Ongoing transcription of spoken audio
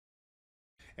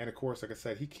And of course, like I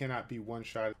said, he cannot be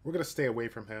one-shot. We're going to stay away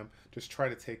from him. Just try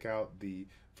to take out the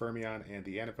Fermion and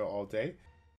the Annabelle all day.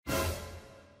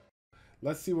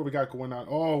 Let's see what we got going on.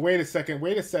 Oh, wait a second.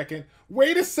 Wait a second.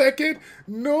 Wait a second.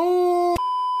 No.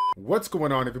 What's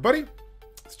going on, everybody?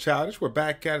 It's Childish. We're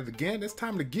back at it again. It's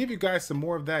time to give you guys some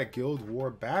more of that Guild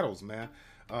War battles, man.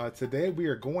 Today we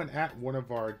are going at one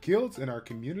of our guilds in our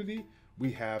community.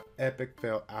 We have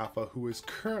Epicfail.Alpha, who is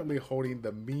currently holding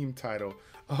the meme title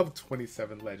of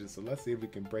 27 Legends. So let's see if we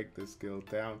can break this guild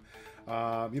down.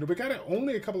 We got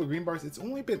only a couple of green bars. It's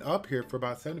only been up here for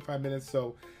about 75 minutes,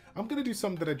 so I'm going to do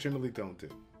something that I generally don't do.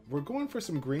 We're going for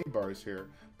some green bars here,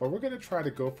 but we're going to try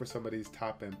to go for some of these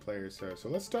top-end players here. So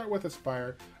let's start with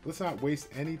Aspire. Let's not waste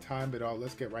any time at all.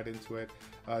 Let's get right into it.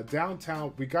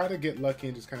 Downtown, we got to get lucky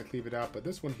and just kind of cleave it out. But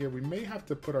this one here, we may have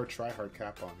to put our tryhard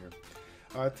cap on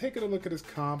here. Taking a look at his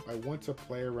comp, I want to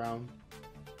play around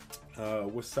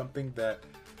with something that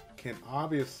can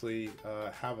obviously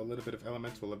have a little bit of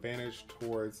elemental advantage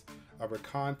towards a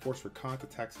Recon, force Recon to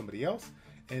attack somebody else,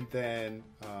 and then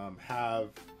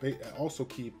also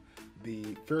keep the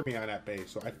Fermion at bay.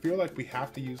 So I feel like we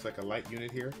have to use like a light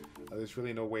unit here. There's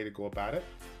really no way to go about it.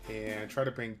 And try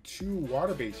to bring 2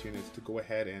 water-based units to go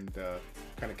ahead and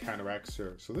kind of counteract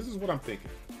Sir. So this is what I'm thinking.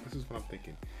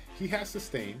 He has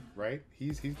sustain, right?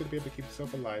 He's going to be able to keep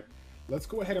himself alive. Let's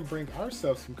go ahead and bring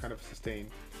ourselves some kind of sustain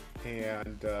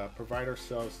and provide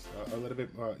ourselves a little bit,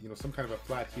 some kind of a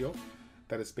flat heal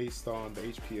that is based on the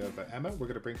HP of Emma. We're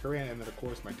going to bring her in, and then of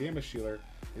course my damage healer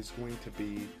is going to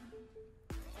be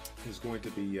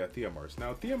Theomars.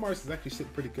 Now Theomars is actually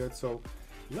sitting pretty good, so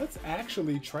let's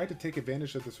actually try to take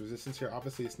advantage of this resistance here.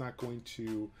 Obviously, it's not going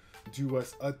to do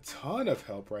us a ton of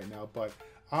help right now, but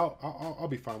I'll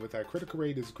be fine with that. Critical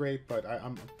rate is great, but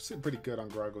I'm sitting pretty good on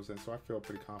Grago's end, so I feel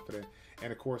pretty confident.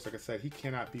 And of course, like I said, he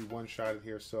cannot be one-shotted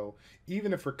here, so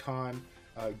even if Recon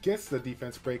gets the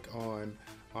defense break on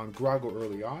Grago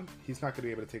early on, he's not going to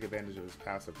be able to take advantage of his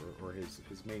passive or his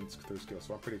main third skill,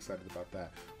 so I'm pretty excited about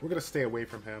that. We're going to stay away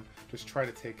from him, just try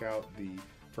to take out the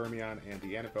Fermion and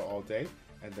the Annabelle all day,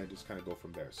 and then just kind of go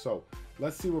from there. So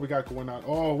let's see what we got going on.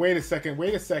 Oh, wait a second.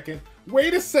 Wait a second.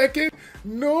 Wait a second.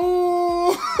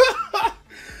 No.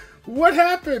 What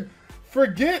happened?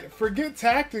 Forget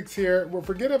tactics here. Well,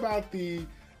 forget about the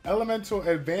elemental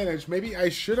advantage. Maybe I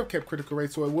should have kept critical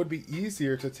rate so it would be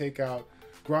easier to take out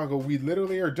Grago. We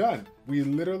literally are done. We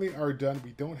literally are done.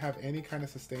 We don't have any kind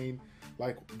of sustain.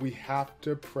 Like, we have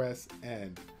to press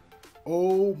end.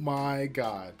 Oh my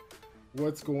God.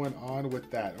 What's going on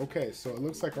with that? Okay, so it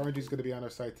looks like RNG is going to be on our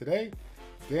side today.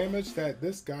 Damage that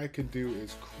this guy can do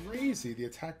is crazy. The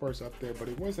attack bar is up there, but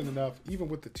it wasn't enough, even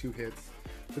with the 2 hits,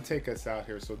 to take us out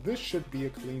here. So this should be a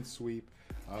clean sweep.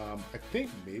 I think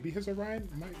maybe his Orion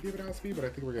might be able to outspeed, but I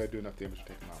think we're going to do enough damage to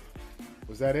take him out.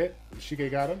 Was that it?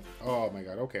 Shige got him? Oh my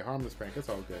God. Okay, harmless prank. It's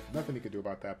all good. Nothing you can do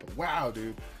about that. But wow,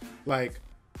 dude. Like,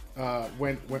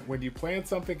 when you plan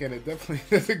something and it definitely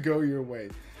doesn't go your way.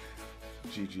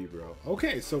 GG, bro.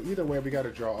 Okay, so either way, we got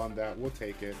a draw on that. We'll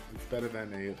take it. It's better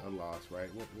than a loss, right?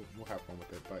 We'll have fun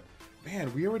with it. But,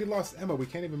 man, we already lost Emma. We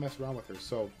can't even mess around with her.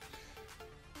 So,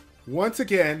 once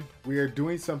again, we are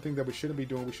doing something that we shouldn't be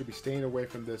doing. We should be staying away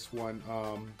from this one.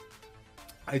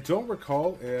 I don't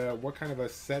recall what kind of a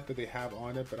set that they have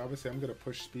on it, but obviously I'm going to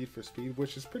push speed for speed,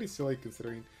 which is pretty silly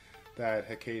considering that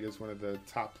Hecate is one of the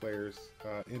top players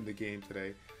in the game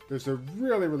today. There's a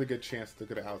really, really good chance they're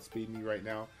going to outspeed me right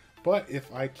now. But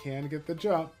if I can get the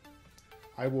jump,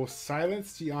 I will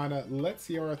silence Gianna, let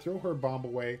Sierra throw her bomb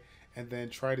away, and then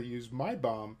try to use my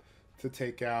bomb to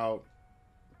take out,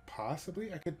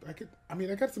 possibly, I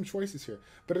mean, I got some choices here,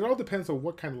 but it all depends on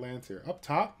what kind of lands here. Up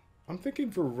top, I'm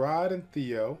thinking for Rod and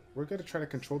Theo, we're going to try to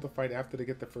control the fight after they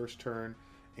get the first turn,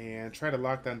 and try to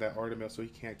lock down that Artemil so he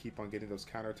can't keep on getting those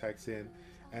counterattacks in.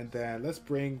 And then let's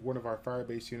bring one of our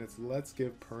fire-based units. Let's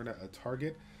give Perna a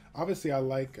target. Obviously, I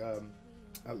like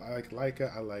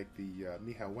Laika, I like the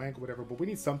Mihai Wang, whatever, but we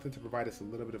need something to provide us a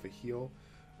little bit of a heal.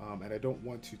 And I don't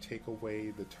want to take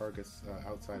away the targets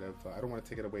outside of, I don't want to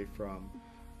take it away from,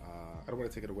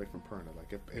 Perna.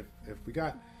 Like, if we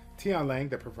got Tian Lang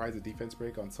that provides a defense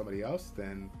break on somebody else,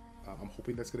 then I'm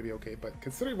hoping that's going to be okay. But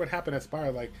considering what happened at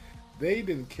Spire, like, they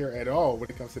didn't care at all when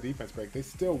it comes to defense break. They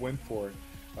still went for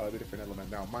the different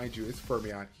element. Now, mind you, it's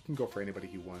Fermion. He can go for anybody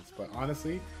he wants. But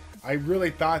honestly, I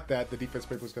really thought that the defense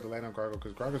break was going to land on Grago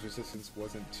because Grago's resistance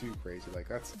wasn't too crazy. Like,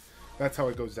 that's how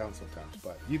it goes down sometimes.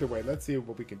 But either way, let's see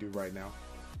what we can do right now.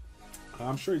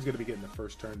 I'm sure he's going to be getting the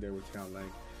first turn there with Tian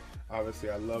Lang.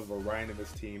 Obviously, I love Orion in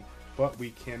this team, but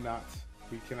we cannot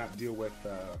deal with,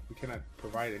 we cannot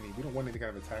provide any, we don't want any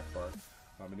kind of attack bar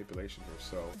manipulation here.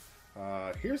 So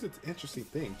Here's the interesting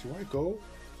thing. Do I go,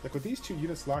 like with these two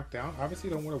units locked down, obviously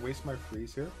I don't want to waste my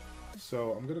freeze here.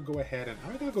 So I'm going to go ahead and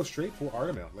I'm going to go straight for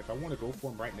Artemil. Like I want to go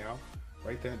for him right now,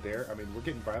 right then and there. I mean, we're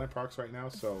getting violent procs right now,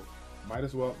 so might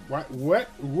as well.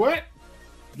 What?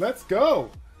 Let's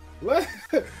go.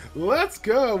 Let's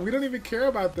go. We don't even care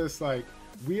about this. Like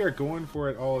we are going for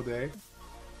it all day.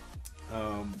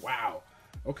 Wow.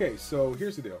 Okay, so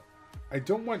here's the deal. I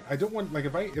don't want like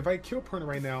if I kill Perna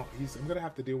right now, I'm gonna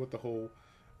have to deal with the whole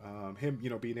him, you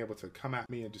know, being able to come at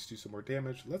me and just do some more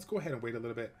damage. Let's go ahead and wait a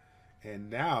little bit, and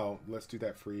now let's do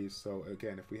that freeze. So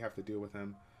again, if we have to deal with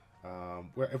him,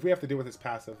 if we have to deal with his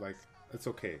passive, like it's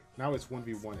okay. Now it's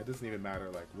 1v1. It doesn't even matter.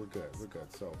 Like we're good.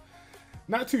 So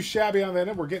not too shabby on that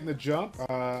end. We're getting the jump.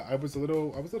 I was a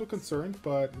little concerned,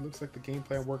 but it looks like the game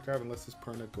plan worked out. Unless this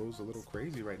Perna goes a little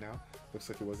crazy right now. Looks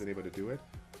like he wasn't able to do it.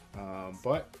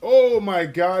 But oh my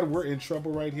God, we're in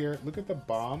trouble right here. Look at the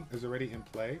bomb is already in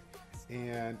play,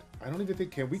 and I don't even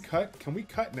think, can we cut? Can we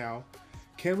cut now?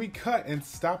 Can we cut and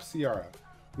stop Ciara?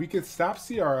 We could stop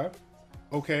Ciara.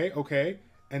 Okay.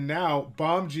 And now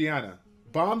bomb Gianna.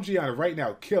 Bomb Gianna right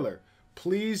now. Kill her.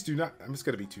 Please do not. I'm just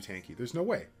gonna be too tanky. There's no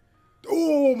way.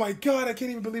 Oh my God, I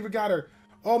can't even believe it got her.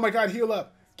 Oh my God, heal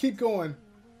up. Keep going.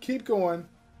 Keep going.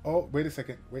 Oh, wait a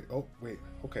second. Wait. Oh, wait.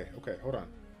 Okay. Hold on.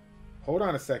 Hold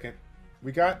on a second.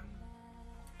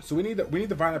 So we need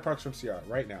the violent procs from Ciara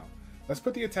right now. Let's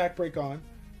put the attack break on.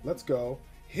 Let's go.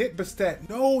 Hit Bastet.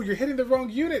 No, you're hitting the wrong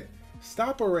unit.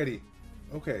 Stop already.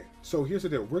 Okay, so here's the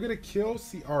deal. We're gonna kill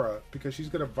Ciara because she's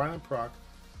gonna violent proc.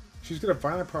 She's gonna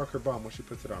violent proc her bomb when she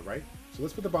puts it on, right? So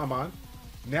let's put the bomb on.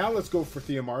 Now let's go for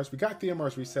Theomar's. We got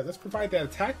Theomar's reset. Let's provide that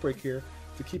attack break here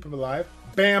to keep him alive.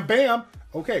 Bam, bam.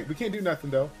 Okay, we can't do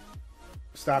nothing though.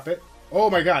 Stop it. Oh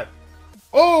my God.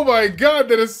 Oh my God,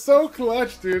 that is so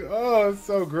clutch, dude. Oh, it's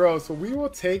so gross. So we will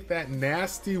take that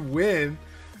nasty win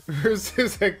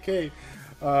versus Hecate.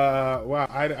 Wow,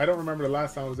 I don't remember the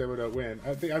last time I was able to win.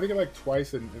 I think like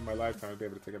twice in my lifetime I'd be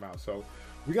able to take him out. So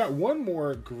we got one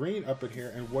more green up in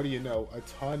here, and what do you know? A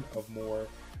ton of more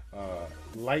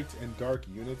light and dark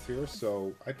units here.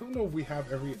 So I don't know if we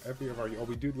have every of our. Oh,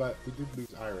 we did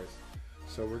lose Iris,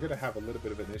 so we're gonna have a little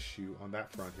bit of an issue on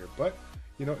that front here. But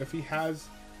you know, if he has.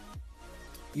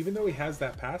 Even though he has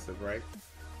that passive, right?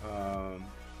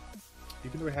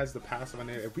 Even though he has the passive on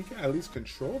it, if we can at least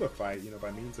control the fight, you know,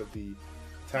 by means of the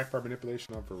attack bar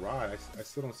manipulation on Varad, I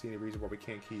still don't see any reason why we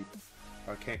can't keep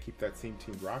that same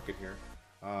Team Rocket here.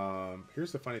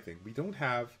 Here's the funny thing: we don't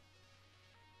have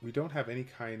any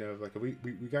kind of like we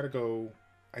gotta go.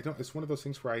 It's one of those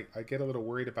things where I get a little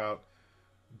worried about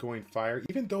going fire,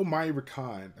 even though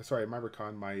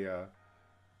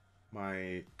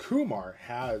my Kumar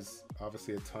has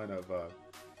obviously a ton of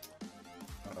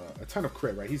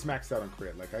crit, right? He's maxed out on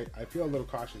crit. Like I feel a little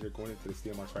cautious here going into this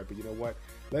DMR fight, but you know what?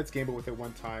 Let's gamble with it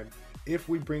one time. If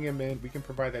we bring him in, we can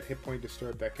provide that hit point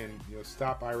disturb that can, you know,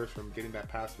 stop Iris from getting that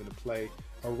passive into play.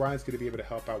 Orion's going to be able to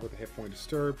help out with the hit point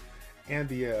disturb and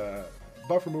the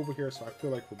buff removal here, so I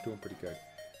feel like we're doing pretty good.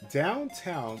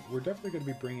 Downtown, we're definitely going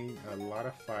to be bringing a lot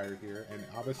of fire here, and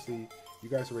obviously you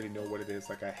guys already know what it is.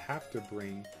 Like I have to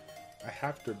bring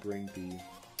the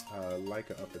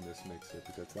Leica up in this mix here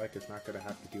because Leica's not going to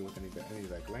have to deal with any of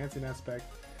that glancing aspect.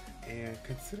 And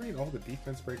considering all the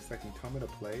defense breaks that can come into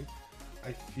play,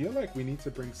 I feel like we need to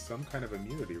bring some kind of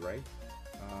immunity, right?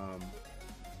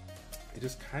 It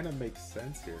just kind of makes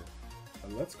sense here.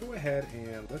 Let's go ahead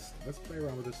and let's play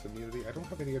around with this immunity. I don't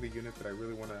have any other unit that I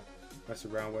really want to mess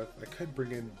around with. I could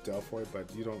bring in Delphoid, but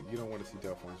you don't want to see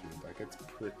Delphoid's unit. Like it's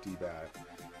pretty bad.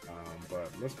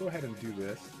 But let's go ahead and do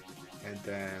this. And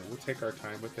then we'll take our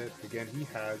time with it. Again, he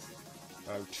has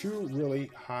two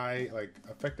really high, like,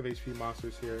 effective HP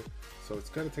monsters here. So it's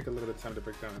going to take a little bit of time to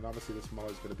break down. And obviously this Mauler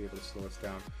is going to be able to slow us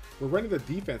down. We're running the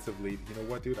defensive lead. You know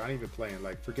what, dude? I ain't even playing.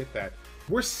 Like, forget that.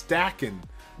 We're stacking.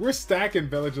 We're stacking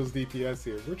Beligil's DPS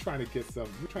here. We're trying to get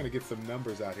some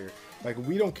numbers out here. Like,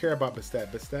 we don't care about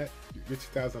Bastet. Bastet, you're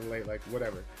 2000 late. Like,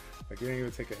 whatever. Like, you ain't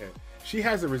even take a hit. She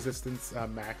has a resistance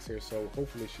max here. So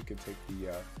hopefully she can take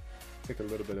the... take a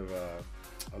little bit of a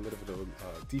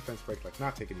defense break, like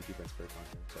not take any defense break on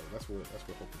him. So that's what we're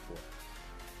hoping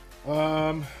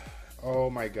for.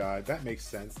 Oh my God, that makes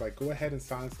sense. Like, go ahead and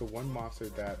silence the one monster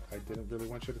that I didn't really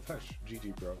want you to touch.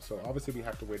 GG, bro. So obviously we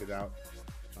have to wait it out.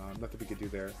 Nothing we could do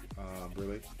there.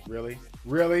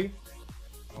 Really?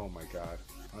 Oh my God,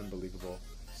 unbelievable.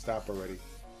 Stop already.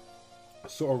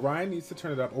 So Orion needs to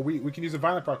turn it up. Or we can use a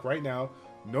violent proc right now.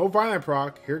 No violent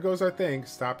proc. Here goes our thing.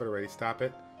 Stop it already. Stop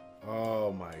it.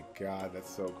 Oh my God,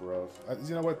 that's so gross.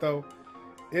 You know what though?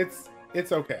 It's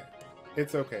okay.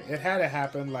 It's okay. It had to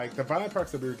happen. Like, the violent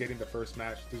procs that we were getting the first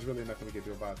match, there's really nothing we can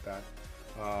do about that.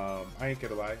 I ain't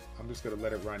gonna lie. I'm just gonna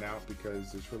let it run out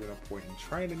because there's really no point in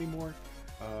trying anymore.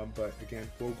 But again,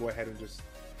 we'll go ahead and just,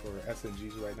 for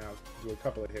SNGs right now, do a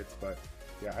couple of hits. But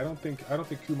yeah, I don't think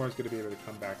Kumar's gonna be able to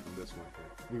come back from this one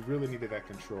here. We really needed that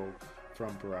control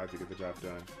from Barrage to get the job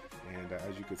done. And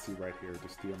as you can see right here, the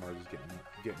Steel Mars is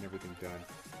getting everything done.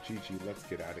 GG, let's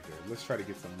get out of here. Let's try to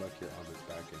get some luck here on this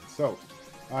back end. So,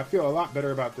 I feel a lot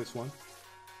better about this one.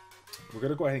 We're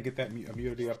going to go ahead and get that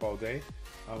immunity up all day.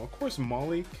 Of course,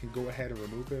 Molly can go ahead and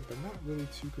remove it, but not really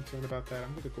too concerned about that.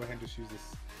 I'm going to go ahead and just use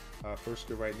this first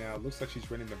skill right now. Looks like she's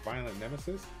running the Violent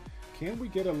Nemesis. Can we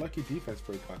get a lucky defense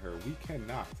break on her? We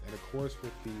cannot. And of course,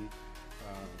 with the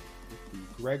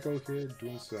Grego here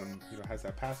doing some, has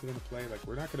that passive into play, like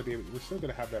we're not going to be able, we're still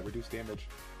going to have that reduced damage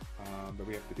that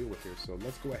we have to deal with here. So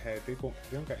let's go ahead. They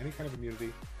don't got any kind of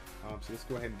immunity, so let's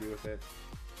go ahead and deal with it.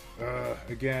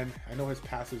 Again, I know his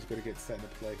passive is going to get set into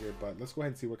play here, but let's go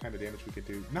ahead and see what kind of damage we could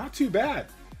do. Not too bad.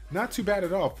 Not too bad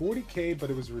at all. 40k, but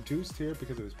it was reduced here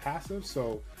because of his passive,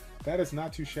 so that is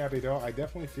not too shabby at all. I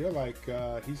definitely feel like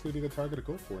he's going to be the target to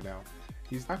go for now.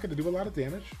 He's not going to do a lot of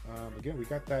damage. Again, we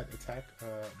got that attack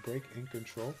break in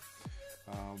control.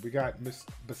 We got Miss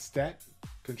Bastet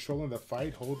controlling the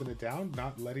fight, holding it down,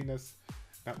 not letting us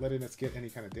get any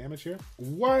kind of damage here.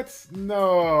 What?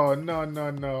 No. I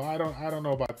don't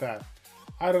know about that.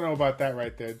 I don't know about that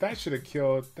right there. That should have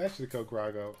killed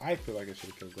Grago. I feel like it should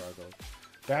have killed Grago.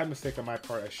 Bad mistake on my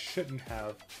part. I shouldn't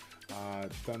have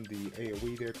done the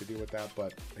AoE there to deal with that.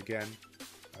 But again,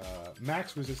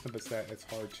 max resistant Bastet, it's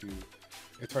hard to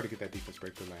get that defense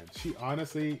break to land. She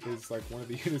honestly is like one of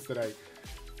the units that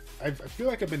I feel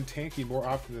like I've been tanking more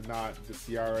often than not. The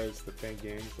Ciaras, the Fang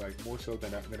Gangs, like more so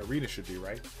than Arena should be,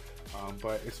 right?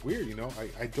 But it's weird,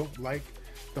 I don't like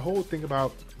the whole thing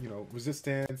about,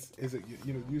 resistance. Is it,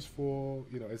 useful?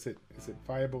 Is it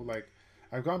viable? Like,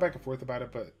 I've gone back and forth about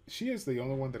it, but she is the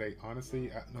only one that I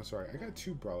honestly, no, sorry, I got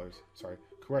two brawlers. Sorry,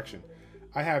 correction.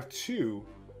 I have two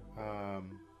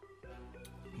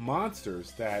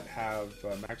monsters that have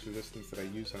max resistance that I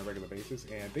use on a regular basis,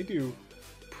 and they do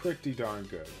pretty darn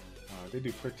good.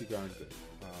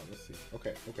 Let's see.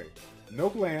 Okay. No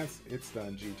glance. It's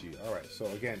done. GG. All right. So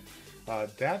again,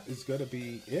 that is going to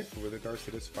be it with regards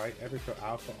to this fight.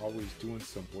 Epicfail.Alpha always doing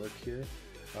some work here.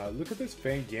 Look at this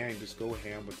Fang Gang just go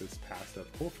ham with this passive.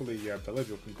 Hopefully,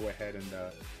 Villager can go ahead and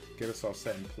get us all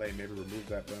set in play. Maybe remove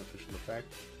that beneficial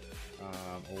effect.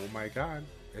 Oh my God!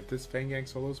 If this Fang Gang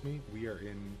solos me, we are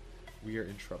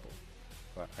in trouble.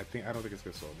 But I don't think it's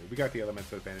gonna solo me. We got the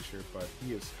elemental advantage here, but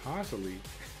he is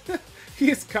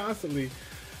constantly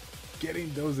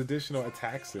getting those additional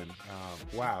attacks in.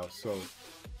 Wow. So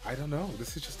I don't know.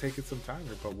 This is just taking some time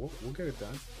here, but we'll get it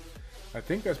done. I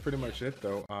think that's pretty much it,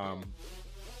 though.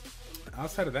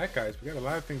 Outside of that, guys, we got a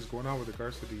lot of things going on with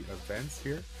regards to the events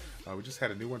here. We just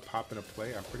had a new one pop into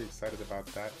play. I'm pretty excited about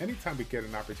that. Anytime we get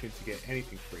an opportunity to get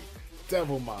anything free,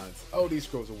 Devil Mines, OD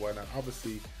Scrolls and whatnot,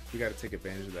 obviously we got to take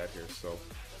advantage of that here. So,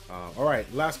 all right,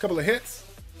 last couple of hits.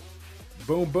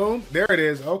 Boom, boom. There it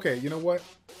is. Okay, you know what?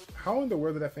 How in the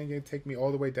world did that Fang Gang take me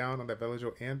all the way down on that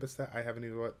Villager and Bastet? I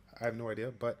have no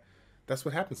idea, but that's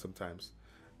what happens sometimes.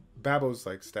 Babo's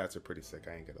like stats are pretty sick.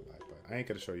 I ain't gonna lie, but I ain't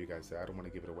gonna show you guys that. I don't want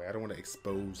to give it away. I don't want to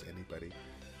expose anybody.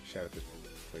 Shout out to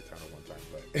Playtime at one time,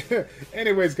 but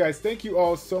anyways, guys, thank you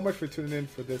all so much for tuning in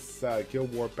for this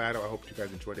Guild War battle. I hope you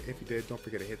guys enjoyed it. If you did, don't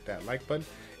forget to hit that like button,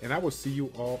 and I will see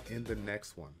you all in the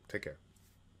next one. Take care.